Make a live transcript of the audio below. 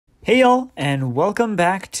Hey y'all, and welcome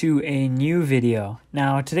back to a new video.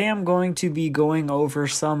 Now, today I'm going to be going over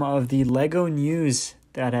some of the LEGO news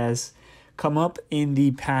that has come up in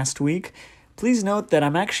the past week. Please note that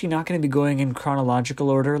I'm actually not going to be going in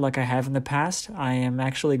chronological order like I have in the past. I am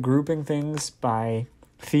actually grouping things by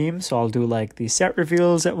theme, so I'll do like the set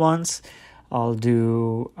reveals at once. I'll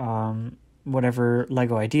do whatever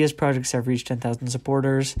LEGO Ideas projects have reached 10,000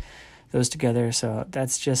 supporters, those together. So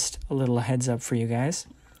that's just a little heads up for you guys.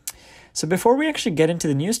 So before we actually get into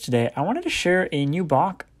the news today, I wanted to share a new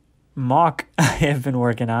mock I have been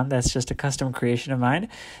working on. That's just a custom creation of mine.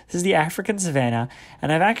 This is the African Savannah,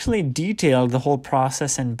 and I've actually detailed the whole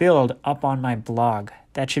process and build up on my blog.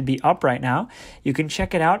 That should be up right now. You can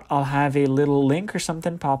check it out. I'll have a little link or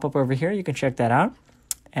something pop up over here. You can check that out.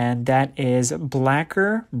 And that is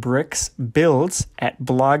Blacker Bricks Builds at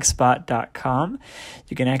blogspot.com.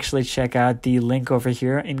 You can actually check out the link over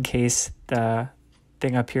here in case the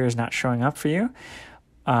thing up here is not showing up for you.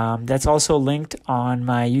 That's also linked on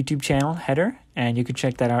my YouTube channel header, and you can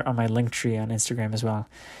check that out on my link tree on Instagram as well.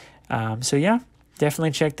 So yeah, definitely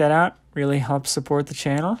check that out. Really helps support the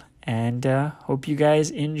channel, and hope you guys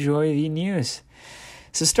enjoy the news.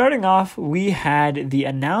 So starting off, we had the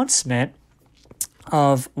announcement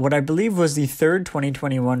of what I believe was the third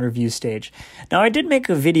 2021 review stage. Now, I did make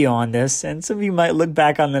a video on this, and some of you might look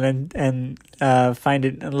back on it and find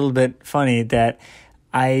it a little bit funny that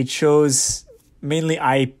I chose mainly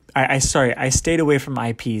I stayed away from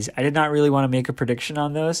IPs. I did not really want to make a prediction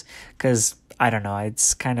on those because I don't know,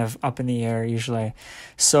 it's kind of up in the air usually.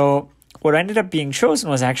 So what ended up being chosen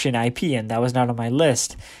was actually an IP, and that was not on my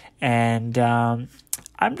list. And I'm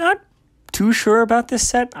not too sure about this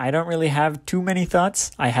set. I don't really have too many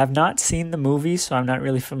thoughts. I have not seen the movie, so I'm not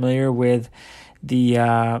really familiar with the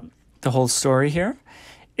whole story here.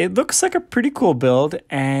 It looks like a pretty cool build,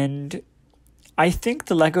 and I think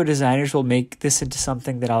the LEGO designers will make this into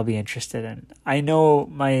something that I'll be interested in. I know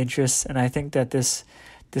my interests, and I think that this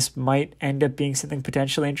might end up being something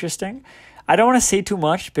potentially interesting. I don't want to say too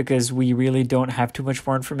much because we really don't have too much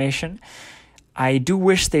more information. I do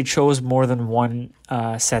wish they chose more than one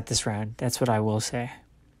set this round. That's what I will say.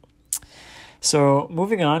 So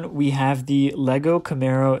moving on, we have the LEGO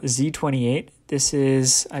Camaro Z28. This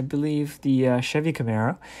is, I believe, the Chevy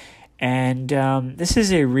Camaro. And this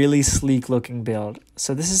is a really sleek looking build.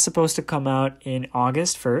 So this is supposed to come out in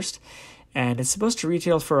August 1st, and it's supposed to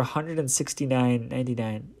retail for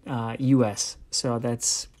 $169.99 US. So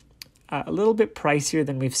that's a little bit pricier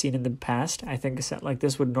than we've seen in the past. I think a set like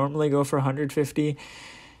this would normally go for $150.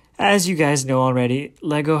 As you guys know already,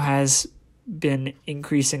 LEGO has been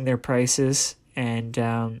increasing their prices, and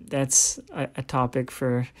that's a topic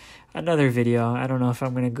for another video. I don't know if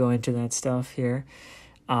I'm going to go into that stuff here.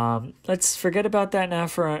 Let's forget about that now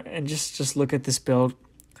and just look at this build.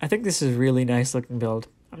 I think this is a really nice looking build.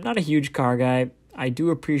 I'm not a huge car guy. I do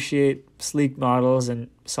appreciate sleek models and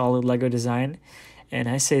solid LEGO design, and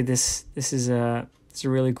I say this is a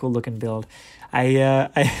really cool looking build. I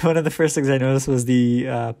one of the first things I noticed was the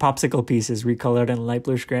popsicle pieces recolored in light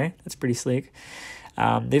bluish gray. That's pretty sleek.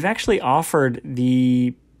 They've actually offered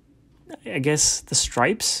the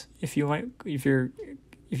stripes, if you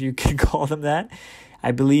can call them that.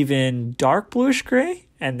 I believe in dark bluish gray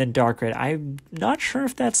and then dark red. I'm not sure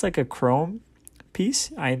if that's like a chrome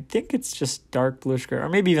piece. I think it's just dark bluish gray, or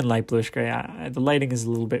maybe even light bluish gray. The lighting is a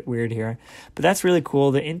little bit weird here, but that's really cool.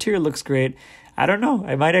 The interior looks great. I don't know.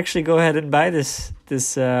 I might actually go ahead and buy this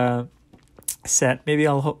set. Maybe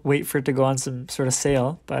I'll wait for it to go on some sort of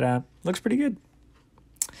sale, but looks pretty good.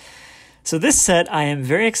 So this set I am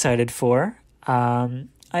very excited for. I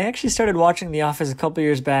actually started watching The Office a couple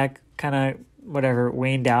years back, kind of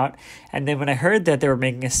waned out, and then when I heard that they were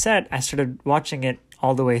making a set, I started watching it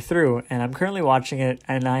all the way through, and I'm currently watching it,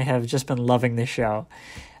 and I have just been loving the show.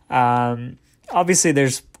 Obviously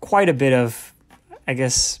there's quite a bit of,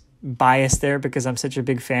 bias there because I'm such a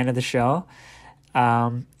big fan of the show.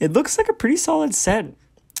 It looks like a pretty solid set.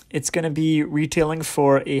 It's going to be retailing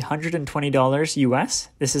for $120 US.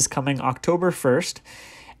 This is coming October 1st.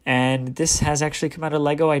 And this has actually come out of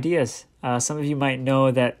LEGO Ideas. Some of you might know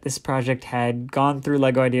that this project had gone through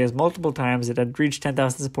LEGO Ideas multiple times. It had reached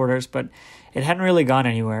 10,000 supporters, but it hadn't really gone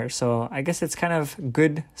anywhere. So I guess it's kind of a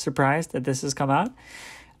good surprise that this has come out.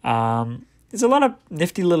 There's a lot of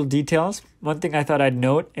nifty little details. One thing I thought I'd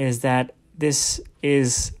note is that this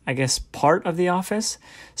is, part of the office.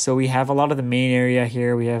 So we have a lot of the main area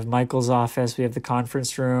here. We have Michael's office. We have the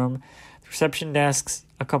conference room, the reception desks,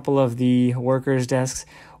 a couple of the workers' desks.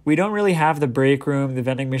 We don't really have the break room, the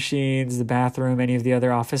vending machines, the bathroom, any of the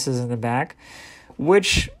other offices in the back,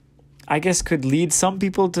 which I guess could lead some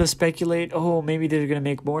people to speculate, oh, maybe they're going to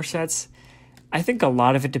make more sets. I think a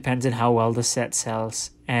lot of it depends on how well the set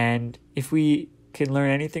sells. And if we can learn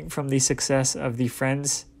anything from the success of the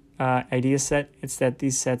Friends idea set, it's that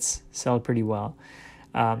these sets sell pretty well.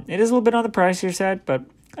 It is a little bit on the pricier side, but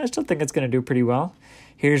I still think it's going to do pretty well.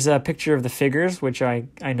 Here's a picture of the figures, which I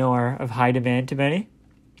know are of high demand to many.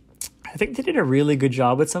 I think they did a really good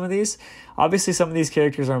job with some of these. Obviously, some of these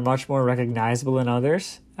characters are much more recognizable than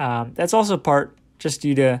others. That's also part just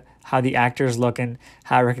due to how the actors look and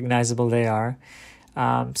how recognizable they are.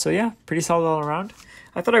 So yeah, pretty solid all around.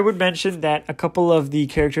 I thought I would mention that a couple of the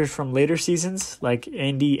characters from later seasons, like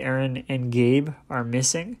Andy, Aaron, and Gabe, are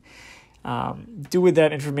missing. Do with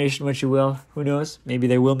that information what you will. Who knows? Maybe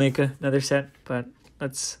they will make another set, but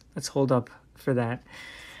let's hold up for that.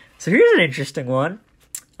 So here's an interesting one.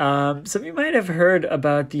 Some of you might have heard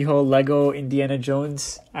about the whole Lego Indiana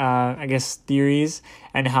Jones, theories,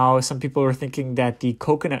 and how some people were thinking that the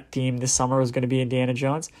coconut theme this summer was going to be Indiana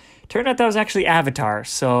Jones. Turned out that was actually Avatar,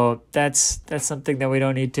 so that's something that we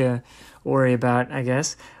don't need to worry about, I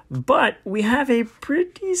guess. But we have a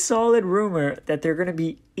pretty solid rumor that there are going to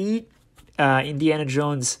be 8 Indiana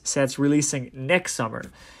Jones sets releasing next summer.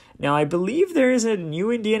 Now, I believe there is a new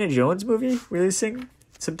Indiana Jones movie releasing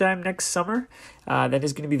sometime next summer. That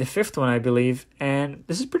is going to be the 5th one, I believe. And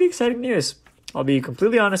this is pretty exciting news. I'll be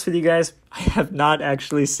completely honest with you guys. I have not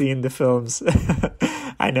actually seen the films.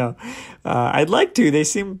 I know. I'd like to. They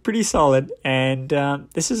seem pretty solid. And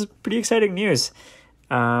this is pretty exciting news.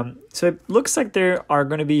 So it looks like there are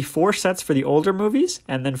going to be 4 sets for the older movies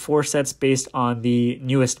and then 4 sets based on the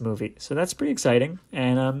newest movie. So that's pretty exciting.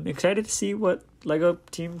 And I'm excited to see what Lego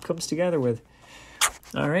team comes together with.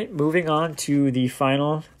 All right, moving on to the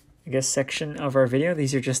final, section of our video.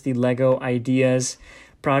 These are just the Lego ideas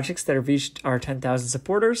projects that have reached our 10,000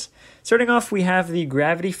 supporters. Starting off, we have the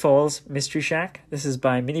Gravity Falls Mystery Shack. This is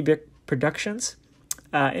by Minibic Productions.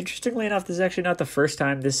 Interestingly enough, this is actually not the first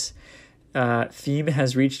time this theme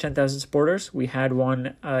has reached 10,000 supporters. We had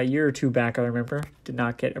one a year or 2 back, I remember. Did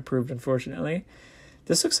not get approved, unfortunately.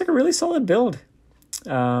 This looks like a really solid build.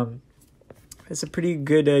 It's a pretty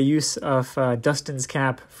good use of Dustin's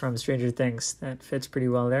cap from Stranger Things. That fits pretty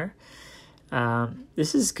well there.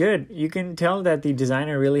 This is good. You can tell that the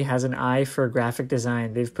designer really has an eye for graphic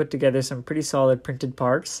design. They've put together some pretty solid printed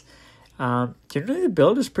parts. Generally, the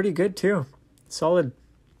build is pretty good too. Solid.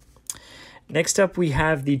 Next up, we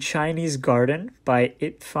have the Chinese Garden by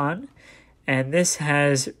Itfan. And this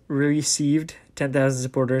has received 10,000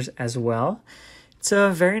 supporters as well. It's a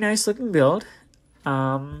very nice looking build.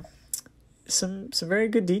 Some very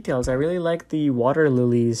good details. I really like the water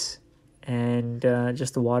lilies and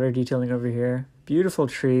just the water detailing over here. Beautiful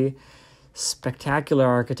tree. Spectacular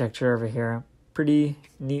architecture over here. Pretty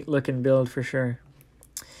neat looking build for sure.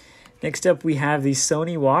 Next up, we have the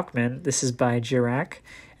Sony Walkman. This is by Jirac.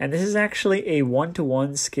 And this is actually a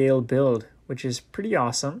 1-to-1 scale build, which is pretty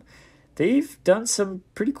awesome. They've done some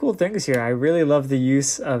pretty cool things here. I really love the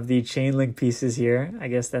use of the chain link pieces here. I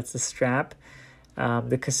guess that's the strap.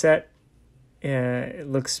 The cassette, it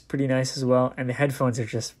looks pretty nice as well. And the headphones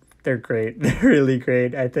are they're great. They're really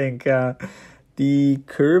great. I think the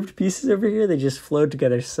curved pieces over here, they just flow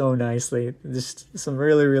together so nicely. Just some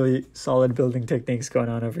really, really solid building techniques going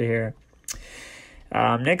on over here.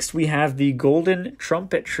 Next, we have the Golden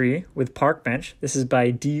Trumpet Tree with Park Bench. This is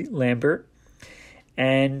by D. Lambert.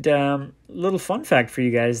 And little fun fact for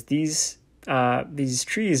you guys, these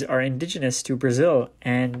trees are indigenous to Brazil,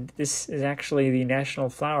 and this is actually the national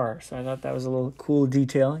flower. So I thought that was a little cool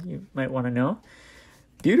detail you might want to know.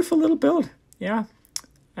 Beautiful little build. Yeah,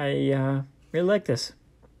 I really like this.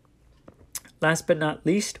 Last but not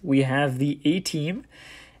least, we have the A-Team.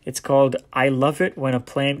 It's called I Love It When a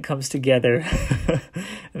Plan Comes Together.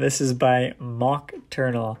 This is by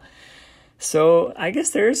Mock-Turnal. So I guess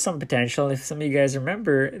there is some potential. If some of you guys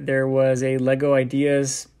remember, there was a Lego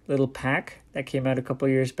Ideas little pack that came out a couple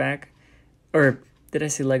years back. Or did I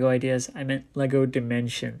say Lego Ideas? I meant Lego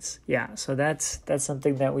Dimensions. Yeah, so that's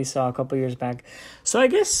something that we saw a couple years back. So I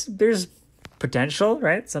guess there's potential,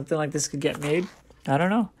 right? Something like this could get made. I don't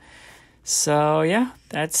know. So yeah,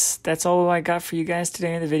 that's all I got for you guys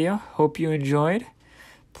today in the video. Hope you enjoyed.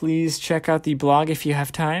 Please check out the blog if you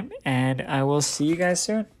have time, and I will see you guys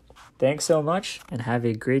soon. Thanks so much, and have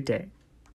a great day.